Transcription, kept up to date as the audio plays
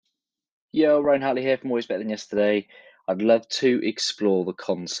Yo, Ryan Hartley here from Always Better Than Yesterday. I'd love to explore the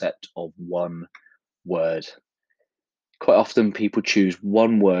concept of one word. Quite often, people choose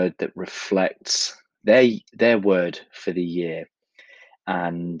one word that reflects their word for the year.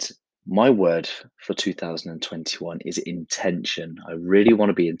 And my word for 2021 is intention. I really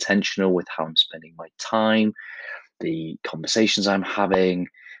want to be intentional with how I'm spending my time, the conversations I'm having,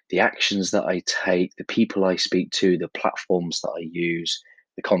 the actions that I take, the people I speak to, the platforms that I use,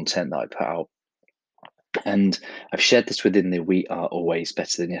 the content that I put out. And I've shared this within the We Are Always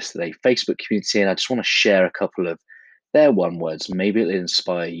Better Than Yesterday Facebook community. And I just want to share a couple of their one words. Maybe it'll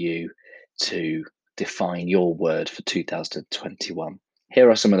inspire you to define your word for 2021. Here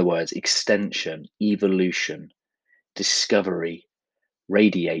are some of the words: extension, evolution, discovery,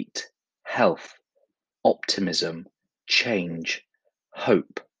 radiate, health, optimism, change,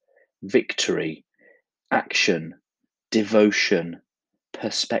 hope, victory, action, devotion,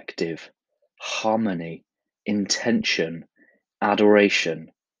 perspective, harmony, intention,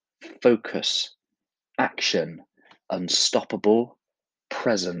 adoration, focus, action, unstoppable,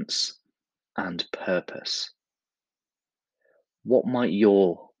 presence, and purpose. What might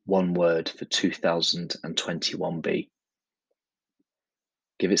your one word for 2021 be?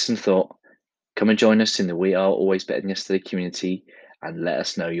 Give it some thought. Come and join us in the We Are Always Better Than Yesterday community and let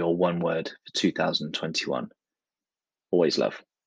us know your one word for 2021. Always love.